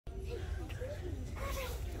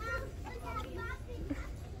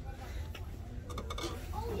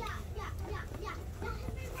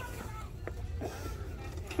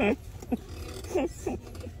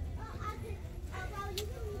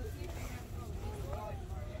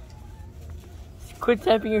Quit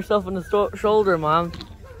tapping yourself on the shoulder, Mom.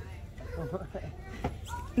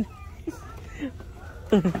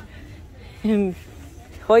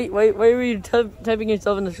 Wait, why were you tapping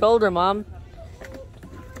yourself on the shoulder, Mom?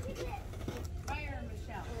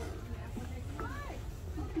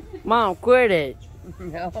 Mom, quit it.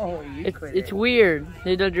 No, you quit It's it. weird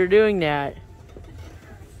that you're doing that.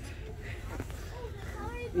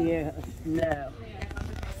 Yeah, no.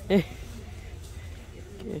 Okay.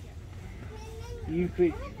 You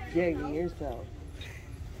quit dragging yourself.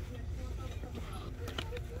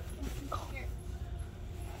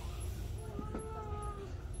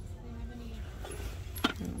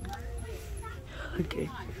 Okay.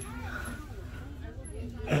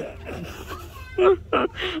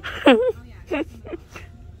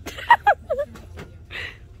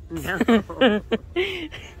 No.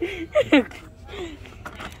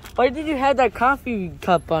 Why did you have that coffee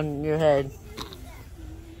cup on your head?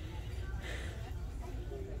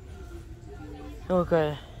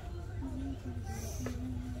 Okay.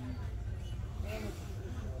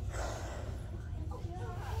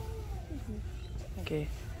 Okay.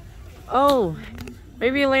 Oh,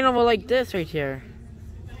 maybe Elena will like this right here.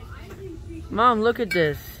 Mom, look at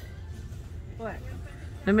this. What?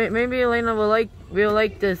 Maybe Elena will like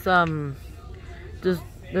this this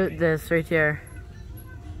right here.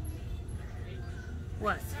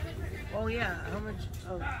 What? Oh yeah, how much?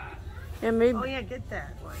 Oh, Yeah, maybe. oh yeah, get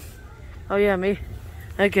that one. Oh yeah, maybe.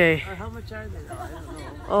 Okay. Or how much are they? Oh, I don't know.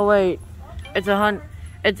 Oh wait, it's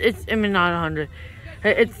It's I mean not 100.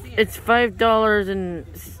 It's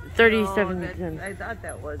 $5.37. I thought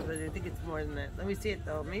that was, but I think it's more than that. Let me see it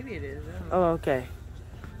though. Maybe it is. I don't know. Oh okay.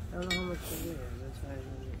 I don't know how much it is. That's why I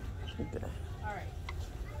don't know. Okay.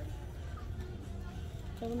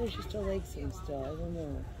 I wonder if she still likes him still. I don't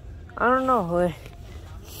know. I don't know.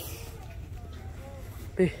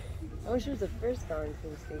 I wish it was the first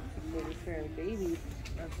Valentine's Day before we for a baby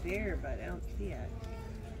up there, but I don't see it.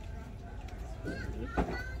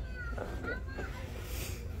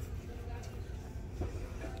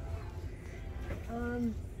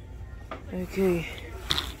 Okay.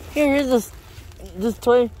 Here's this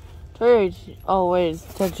toy. Oh wait, it's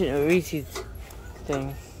touching a Reese's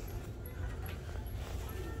thing.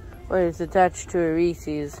 Wait, it's attached to a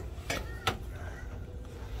Reese's.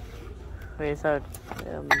 Wait, it's not.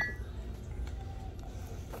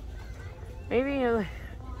 Maybe.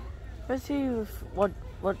 Let's see what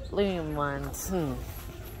Liam wants.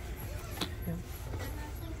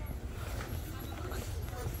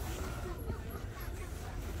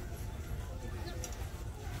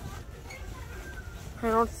 I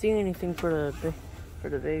don't see anything for the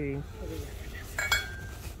baby.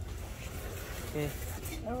 Okay.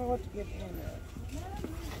 I don't know what to get him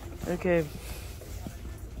now. Okay.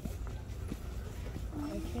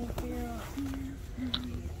 I can't figure out.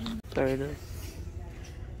 Sorry.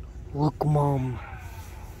 Look, Mom.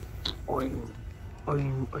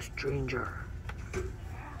 I'm a stranger.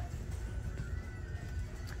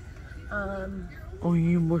 I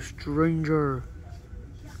am a stranger.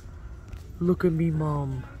 Look at me,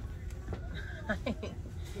 Mom.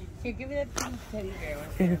 Here, give me that pink teddy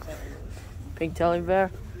bear. Pink teddy bear?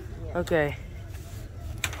 Yeah. Okay.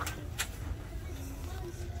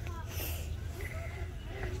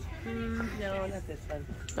 No, not this one.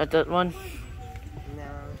 Not that one? No.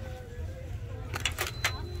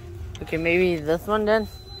 Okay, maybe this one then?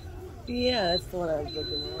 Yeah, that's the one I was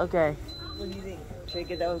looking at. Okay. What do you think? Should I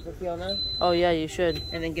get that one for Fiona? Oh yeah, you should.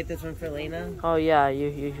 And then get this one for Lena? Oh yeah,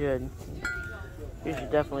 you should. You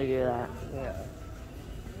should definitely do that. Yeah.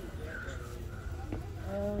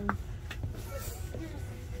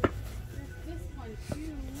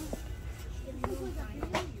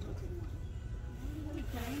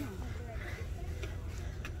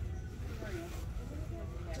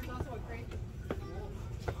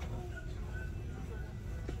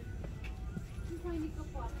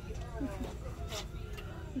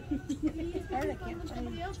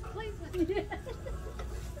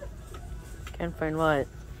 Can't find what?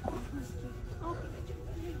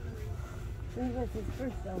 This was his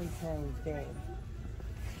first Valentine's Day.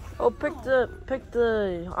 Oh, pick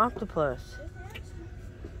the octopus.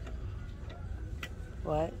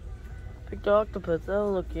 What? Pick the octopus.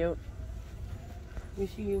 That'll look cute.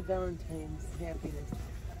 Wishing you Valentine's happiness.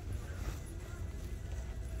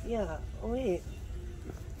 Yeah. Oh wait.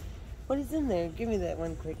 What is in there? Give me that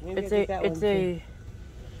one quick. Maybe It's I'll get that one a too,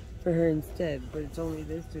 for her instead. But it's only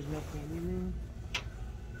this. There's nothing in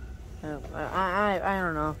I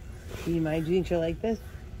don't know. there. Do you mind? Do you think she'll like this?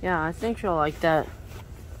 Yeah, I think she'll like that.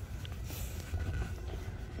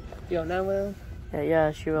 Fiona will?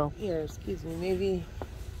 Yeah, she will. Here, excuse me, maybe.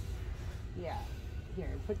 Yeah. Here,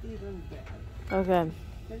 put these ones back. Okay. I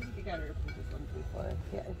think you got her put this one before.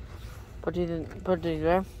 Yeah. Put these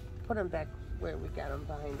there? Put them back where we got them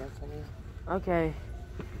behind us, honey. Okay.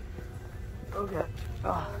 Okay.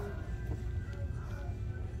 Oh.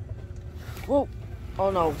 Whoa.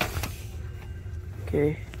 Oh no.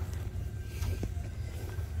 Okay.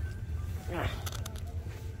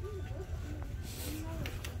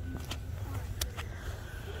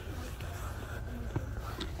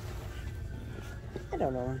 I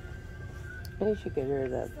don't know. Maybe we should get her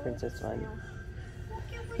the princess one.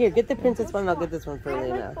 Here, get the princess one. I'll get this one for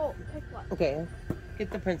Lena. Okay. Get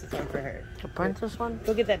the princess one for her. The princess one?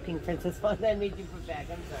 Go get that pink princess one that I made you put back.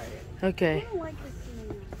 I'm sorry. Okay.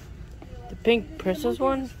 The pink princess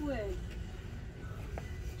one?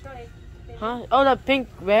 Huh? Oh, the pink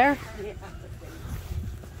bear? Yeah.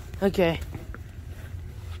 Okay.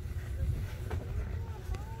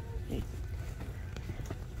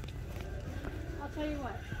 I'll tell you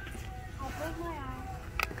what. I'll close my eyes.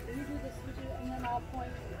 You do this with you, and then I'll point.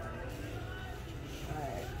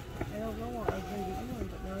 Alright. I don't know what I was going to get you one,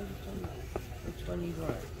 but now I just don't know which one you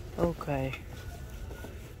want. Okay.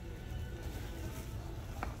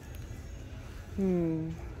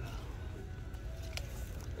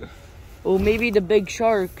 Oh, maybe the big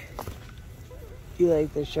shark. You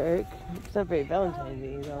like the shark? It's not very Valentine's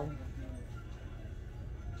Day, though.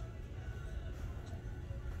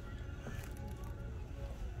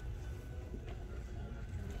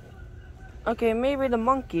 Okay, maybe the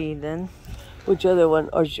monkey then. Which other one?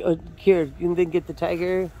 Or here, you can then get the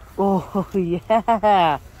tiger. Oh,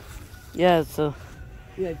 yeah. Yeah, so.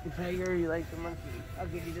 You like the tiger or you like the monkey? I'll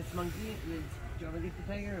give you this monkey. Do you want to get the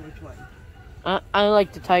tiger or which one? I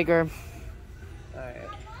like the tiger. Alright.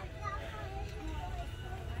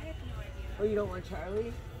 Oh, you don't want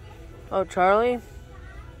Charlie? Oh, Charlie?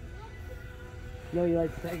 No, you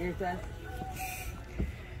like the tiger, Seth?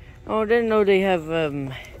 Oh, I didn't know they have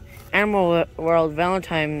Animal World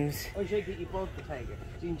Valentine's. Or should I get you both the tiger?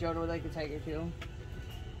 Do you and Jonah would like the tiger too?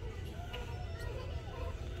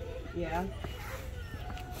 Yeah?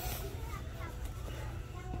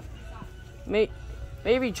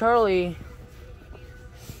 Maybe Charlie.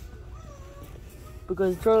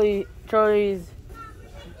 Because Charlie's.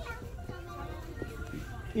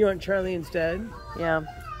 You want Charlie instead? Yeah.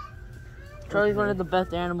 Charlie's one of the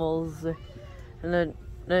best animals. And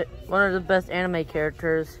one of the best anime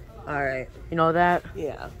characters. Alright. You know that?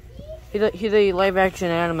 Yeah. He's a live action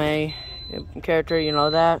anime character, you know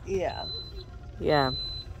that? Yeah. Yeah.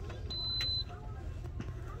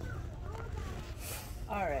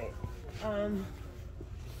 Alright.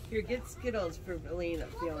 Here, get Skittles for Fiona.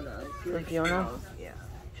 For Like Fiona? Skittles. Yeah.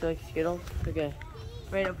 She likes Skittles? Okay.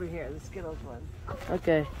 Right over here, the Skittles one.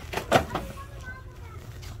 Okay.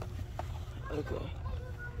 Okay.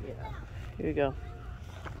 Yeah. Here we go.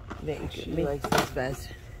 Thanks. She likes this best.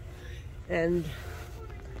 And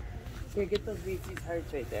here, get those Reese's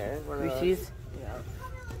hearts right there. Reese's? Yeah.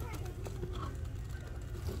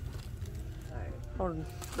 Alright. Oh,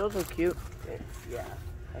 those are cute. Yeah.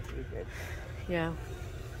 That should be good. Yeah.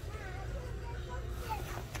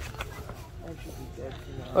 That should be good.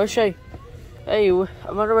 Or should Hey, I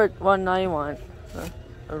wonder what one I want.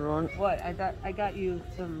 Everyone. What? I thought I got you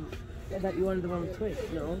some. I thought you wanted the one with Twix,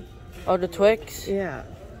 no? Oh, the Twix? Yeah.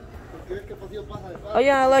 Oh,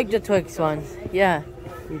 yeah, I like the Twix ones. Yeah.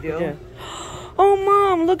 You do? Yeah. Oh,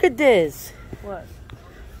 Mom, look at this. What?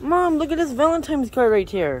 Mom, look at this Valentine's card right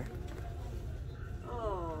here.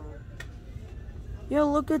 Oh. Yo,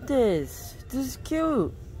 look at this. This is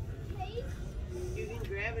cute. You can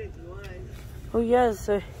grab it if you want. Oh, yes.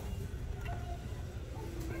 Oh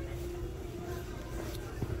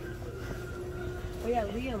yeah,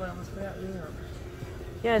 Liam. I almost forgot Liam.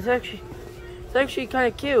 Yeah, it's actually kind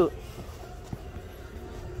of cute.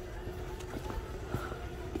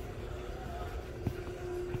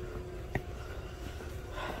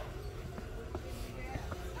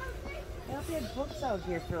 I hope you had books out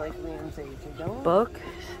here for like Liam's age, you don't? Book?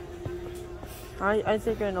 I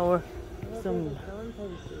think I know where some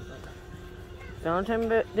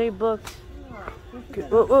Valentine's Day books.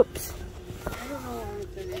 Whoops. I don't know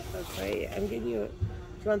what it is, but right. I'm getting you. Do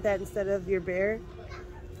you want that instead of your bear?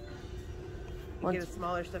 You get a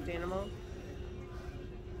smaller stuffed animal.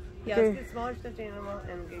 Yeah, Okay. let's get a smaller stuffed animal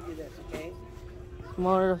and we'll give you this, okay?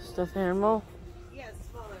 Smaller stuffed animal. Yeah, it's a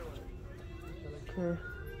smaller one. Okay.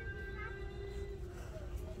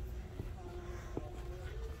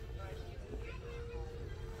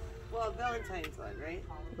 Well, Valentine's one, right?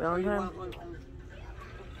 Valentine? Or you want one from...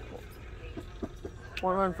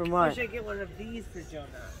 One from Or what? should I get one of these for Jonah?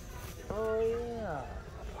 Oh, yeah.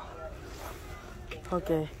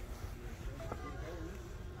 Okay.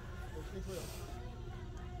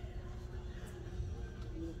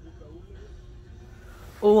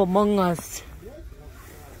 Oh, Among Us.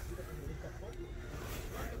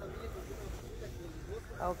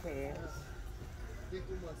 Okay.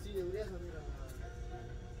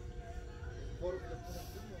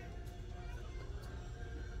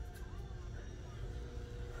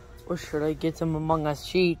 Or should I get some Among Us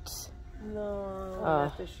sheets? No,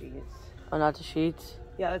 not the sheets. Oh, not the sheets?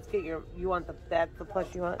 Yeah, let's get your. You want that's the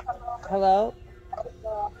plush you want? Hello?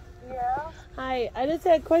 Yeah. Hi, I just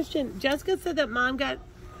had a question. Jessica said that Mom got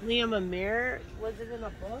Liam a mirror. Was it in a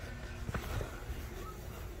book?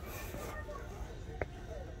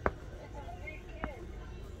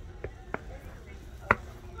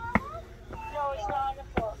 No, it's not in a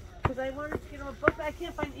book. Because I wanted to get him a book, but I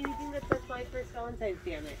can't find anything that says My First Valentine's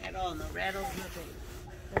Day on it at all. No rattles, nothing.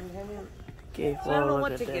 Okay, So I don't know look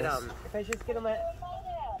what at to get this. him. If I should just get him a...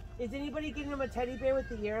 Is anybody getting him a teddy bear with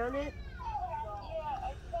the year on it? Yeah,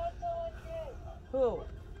 I thought someone did. Who?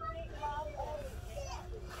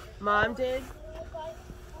 Mom Mom did? where's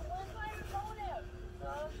my phone at?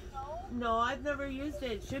 No? No, I've never used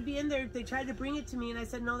it. It should be in there. They tried to bring it to me, and I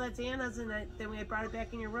said, no, that's Anna's, and then I brought it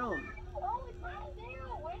back in your room. Oh, it's not there.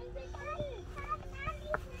 Where did they put it?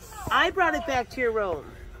 I brought it back to your room.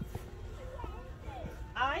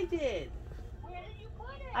 I did. Where did you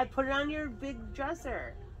put it? I put it on your big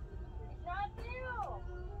dresser. It's not there.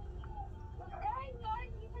 Guys, not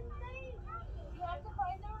even saying. You have to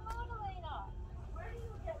find the remote, Elena. Where do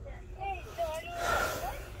you get that? Hey, so I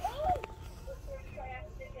don't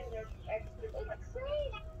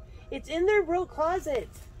It's in their closet.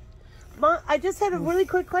 Mom, I just had a really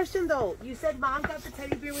quick question though. You said Mom got the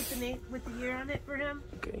teddy bear with the name with the year on it for him.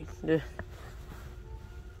 Okay. Yeah.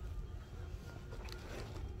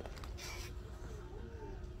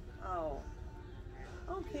 Oh.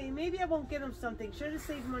 Okay, maybe I won't get him something. Should have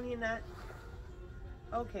saved money in that.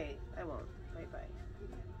 Okay, I won't. Bye.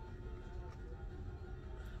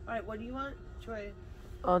 All right, what do you want, Troy?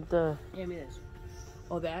 Oh, the. Hand me this.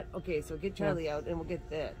 Oh, that? Okay, so get Charlie out and we'll get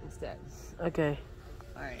that instead. Okay.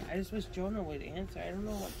 All right, I just wish Jonah would answer. I don't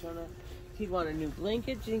know what Jonah... He'd want a new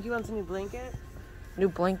blanket. Do you think he wants a new blanket? New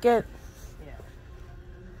blanket? Yeah.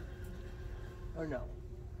 Or no?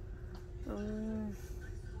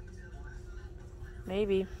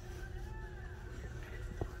 Maybe.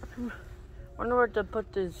 Wonder where to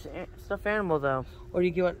put this stuffed animal though. Or do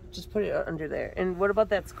you want... Just put it under there. And what about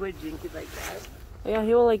that squid? Do you think he'd like that? Yeah,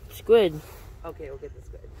 he will like squid. Okay, we'll get the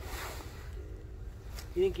squid.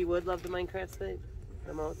 Do you think he would love the Minecraft squid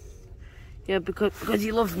the most? Yeah, because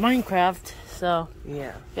he loves Minecraft. So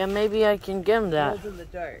Yeah. yeah, maybe I can get him that. Goes in the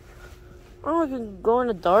dark. Oh, I can go in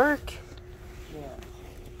the dark. Yeah.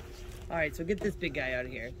 All right, so get this big guy out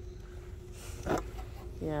of here.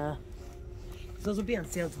 Yeah. Those will be on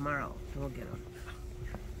sale tomorrow, and we'll get them.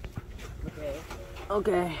 Okay.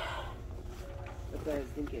 Okay. That's what I was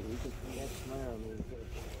thinking. We could come back tomorrow and maybe get it.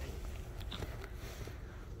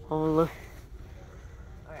 Oh look.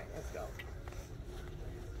 All right, let's go.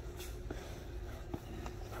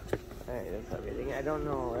 All right, that's everything. I don't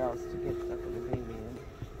know where else to get stuff for the baby in.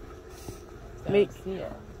 I Me- don't see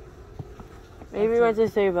it. Maybe once I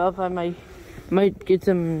save up, I might get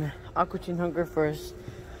some Aqua Teen Hunger First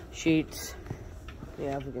sheets.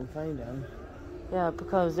 Yeah, if we can find them. Yeah,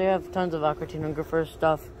 because they have tons of Aqua Teen Hunger First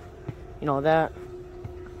stuff. You know that.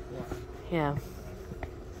 Yeah.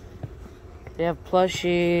 They have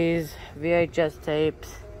plushies, VHS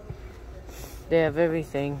tapes. They have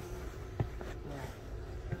everything.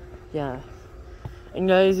 Yeah. And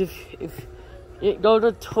guys, if you go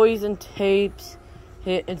to Toys and Tapes,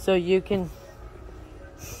 and so you can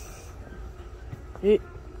you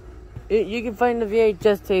can find the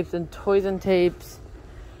VHS tapes and Toys and Tapes.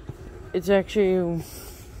 It's actually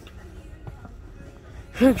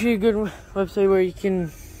a good website where you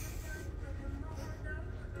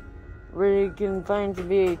can find the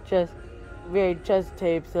VHS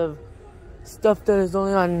tapes of stuff that are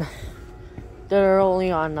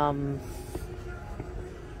only on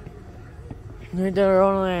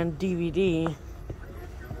DVD.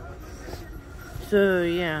 So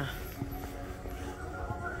yeah.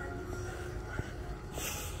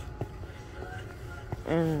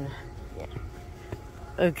 And yeah.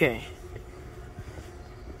 Okay.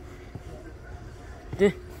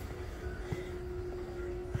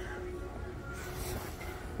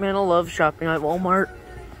 Man, I love shopping at Walmart.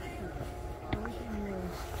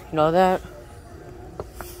 You know that?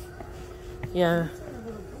 Yeah.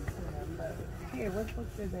 Here, what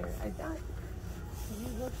books are there? I thought.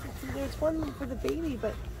 Look, see, there's one for the baby,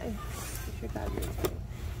 but I forgot it.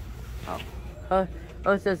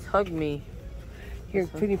 Oh, it says hug me. Here,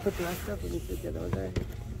 can you put the rest up? Let me see what the other ones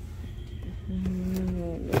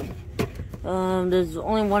are. There's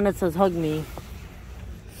only one that says hug me.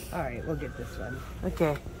 Alright, we'll get this one.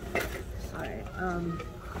 Okay. Alright,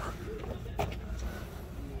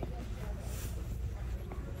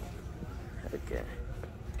 Okay.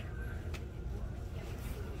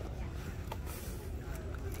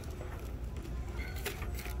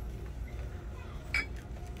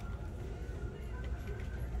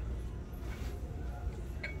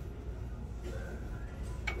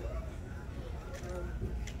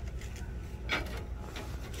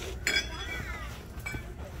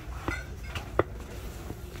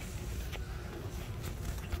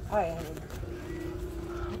 alright,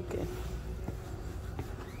 Okay.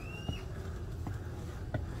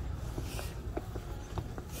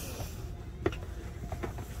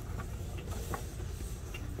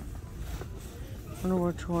 I wonder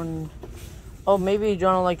which one. Oh, maybe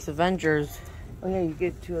Jonah likes Avengers. Oh yeah, you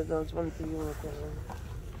get two of those ones that you want that one.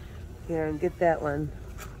 Here, and get that one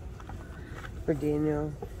for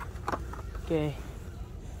Daniel. Okay.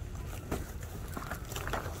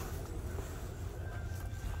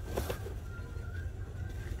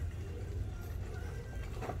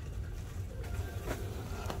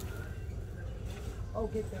 Oh,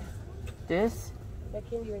 get that. This? That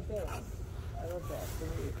candy right there. I love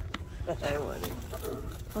that. I want it.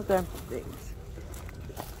 Okay. Thanks.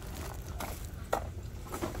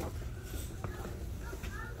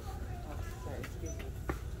 Sorry, excuse me.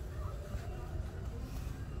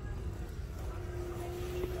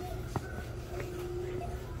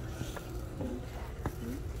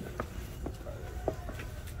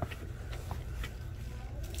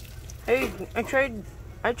 Hey,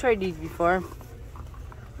 I tried these before.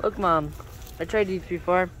 Look, Mom, I tried these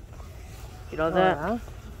before. You know that? Yeah?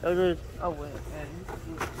 Those Oh, wait.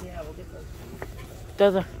 Yeah, we'll get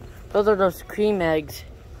those. those are those cream eggs.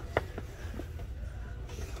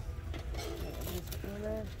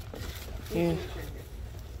 Yeah.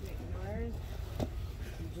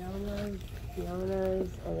 Fiona's,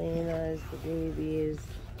 Elena's, the babies.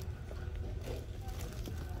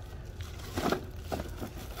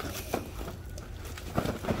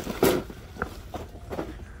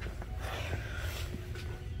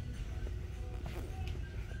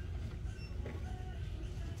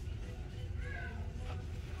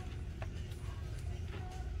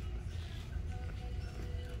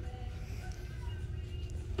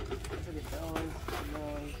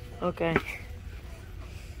 Okay.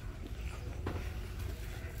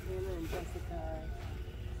 Hannah and Jessica,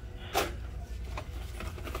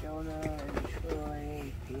 Jonah and Troy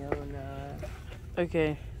and Fiona,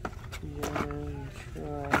 Okay. Jonah and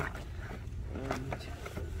Troy and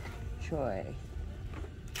Troy,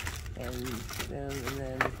 and them, and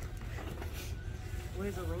then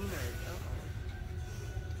where's Elena?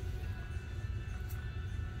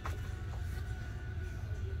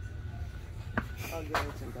 I'll give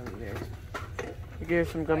her some gummy bears. You give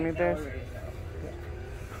her some gummy bears? Already,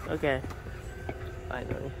 yeah. Okay.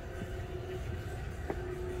 Finally.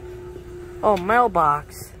 Oh,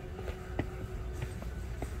 mailbox.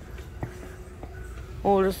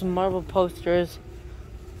 Oh, there's some Marvel posters.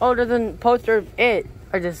 Oh, there's a poster of it.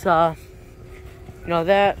 I just saw. You know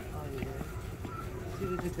that? Oh, yeah. See,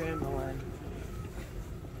 there's a grandma one.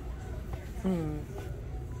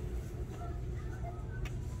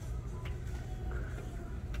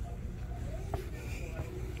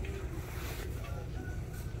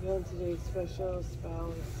 On today's special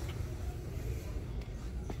spouse.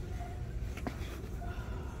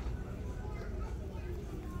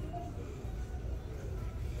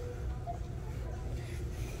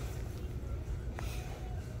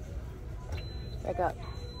 Back up.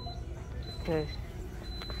 Okay.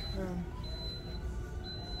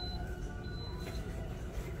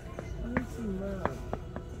 Let me see Mom.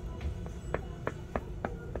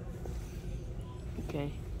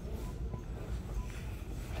 Okay.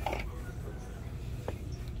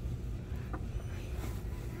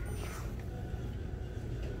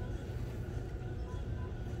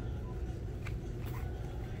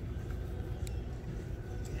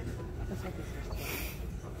 That's what this is.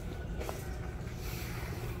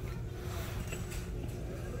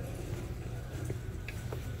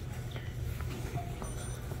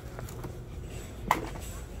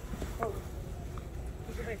 Oh,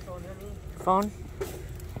 look at my phone, honey. Phone?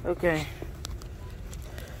 Okay.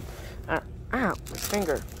 Ow, my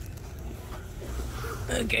finger.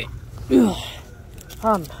 Okay.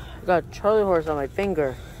 I got a Charlie horse on my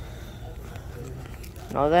finger.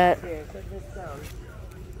 Know that? Here, put this down.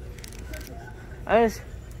 I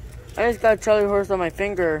just got a Charlie horse on my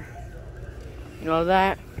finger. You know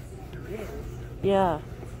that? Yeah.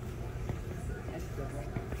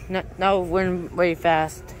 Now it went way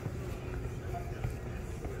fast.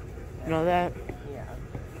 You know that? Yeah.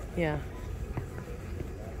 Yeah.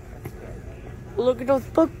 Look at those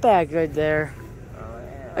book bags right there. Oh,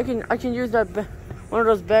 yeah. I can use that one of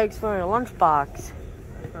those bags for a lunchbox.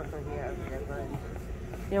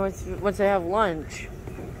 Yeah, once I have lunch.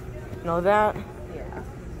 You know that? Yeah.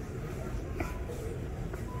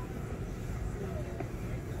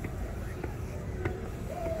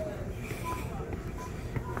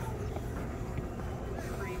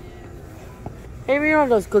 Hey, you know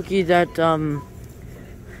those cookies at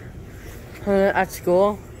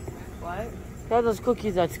school? What? We have those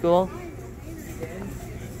cookies at school.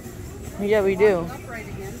 Yeah, we do.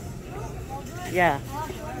 Yeah.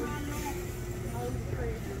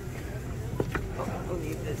 I'll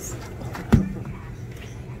leave this.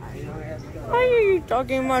 Why are you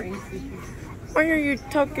talking about? Why are you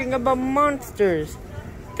talking about monsters?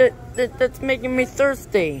 That's making me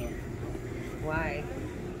thirsty. Why?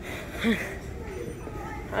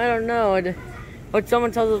 I don't know. When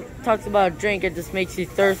someone talks about a drink, it just makes you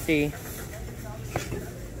thirsty.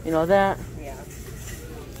 You know that? Yeah.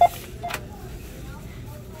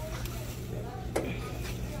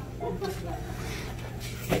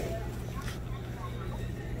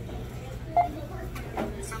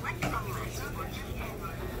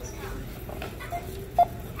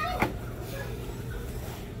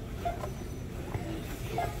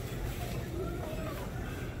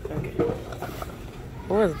 Okay.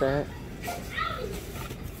 What was that?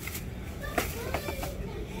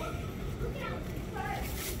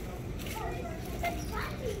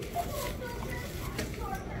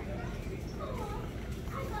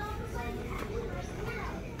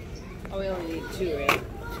 Oh, we only need 2, right?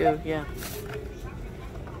 2, yeah.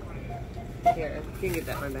 Here, you can get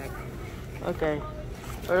that one back. Okay.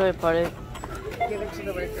 Where do I put it? Give it to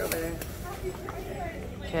the worker over there.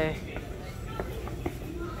 Okay.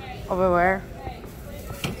 Over where?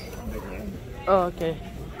 Over there. Oh, okay.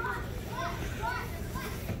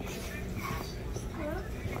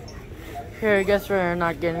 Here, I guess we're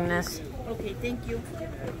not getting this. Okay, thank you.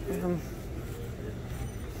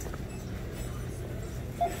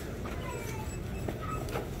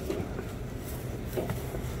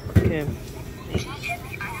 Okay.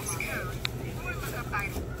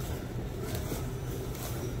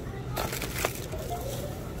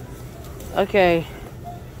 Okay.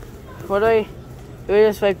 What do I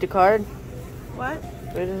just swipe the card? What?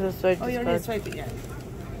 Do I just swipe Oh, this you don't card? need to swipe it yet.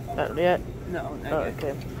 Not yet? No, not Oh, yet.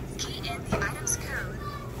 okay.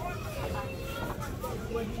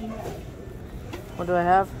 What do I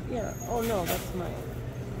have? Yeah. Oh, no, that's mine.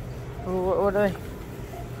 What do I?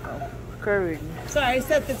 Oh. Card reading. Sorry, I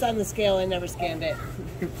set this on the scale and never scanned it.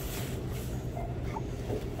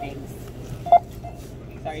 Thanks.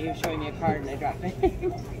 Sorry, you were showing me a card and I dropped it.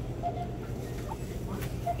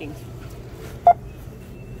 Thanks.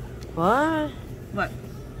 What? What?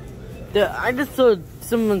 I just saw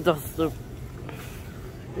someone just.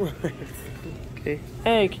 Okay.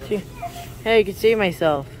 Hey, I can see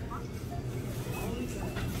myself.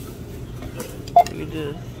 Look at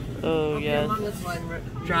this. Oh, The yeah. Among Us one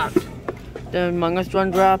dropped. The Among Us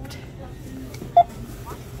one dropped.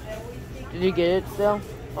 Did you get it still?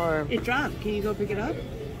 Or It dropped. Can you go pick it up?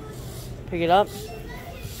 pick it up?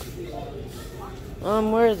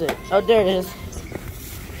 Where is it? Oh, there it is.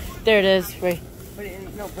 There it is. Right. Put it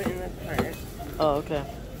in. No, put it in the cart. Oh, okay.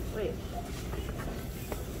 Wait.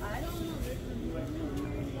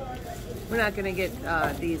 We're not gonna get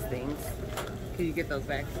these things. Can you get those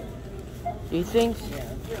back? These things? Yeah.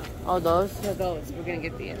 Oh, those? No, those. We're gonna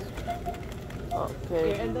get these.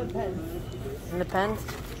 Okay. Here, and the pens. And the pens?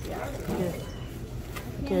 Yeah.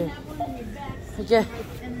 Okay. Okay.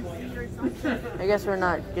 I guess we're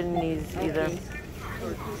not getting these either.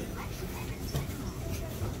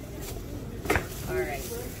 Alright.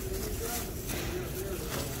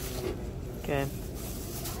 Okay.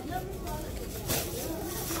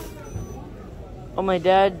 Oh, my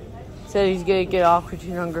dad said he's gonna get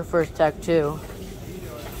Aqua-Teen Hunger for his tattoo.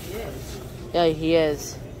 Yeah, he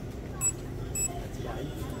is.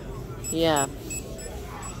 Yeah.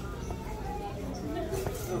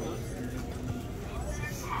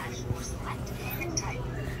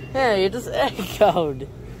 Yeah, you just echoed.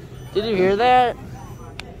 Did you hear that?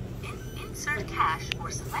 Insert cash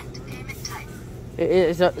or select payment type.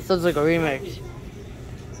 It sounds like a remix.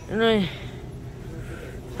 It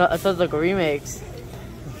sounds like a remix.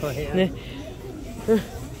 Oh, yeah.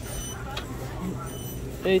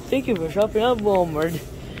 Hey, thank you for shopping at Walmart.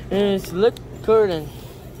 And select Gordon.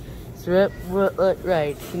 Strip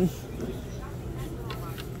right.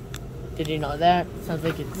 Did you know that? Sounds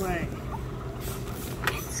like it's Right.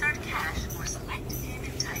 Insert cash or select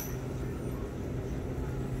payment type.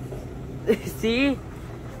 See?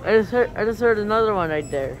 I just heard another one right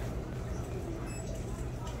there.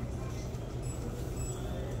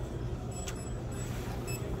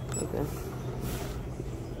 Okay.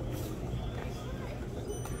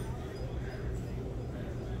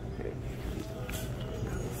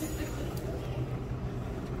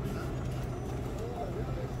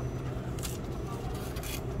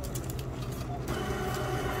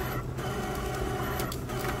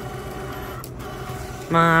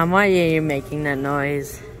 Mom, why are you making that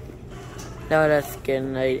noise? No, that's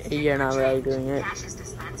good. You're not really doing it. Cash is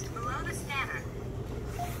dispensed below the scanner.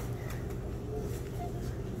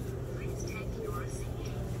 Please take your receipt.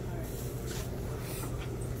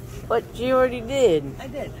 But she already did. I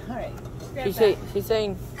did. All right. She's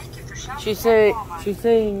saying, Thank you for shopping. she's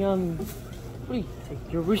saying, please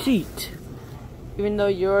take your receipt. Even though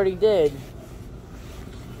you already did.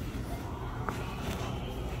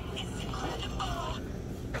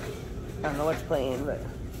 I don't know what's playing, but.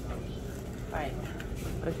 Alright.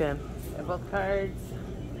 Okay. Got both cards.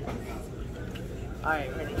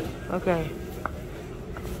 Alright, ready. Okay.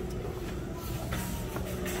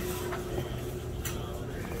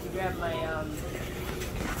 You grab my,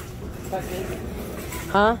 touches.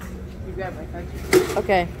 Huh? You grab my touches.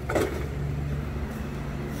 Okay.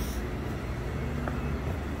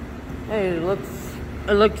 Hey, it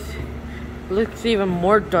looks even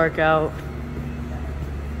more dark out.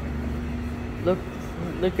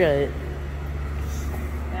 Look at it.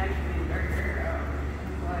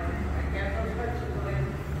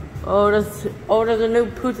 Oh, there's a new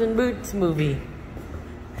Puss in Boots movie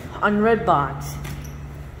on Redbox.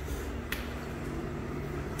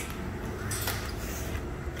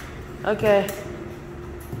 Okay.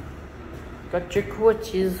 Got your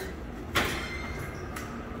quitches.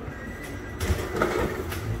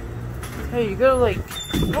 Hey, you gotta like.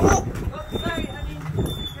 Oh! Sorry, honey.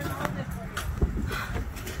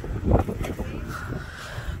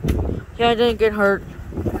 Yeah, I didn't get hurt.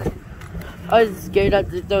 I was scared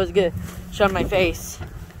that was gonna shut on my face.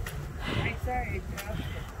 I'm sorry,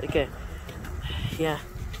 Okay. Yeah.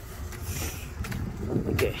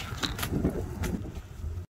 Okay.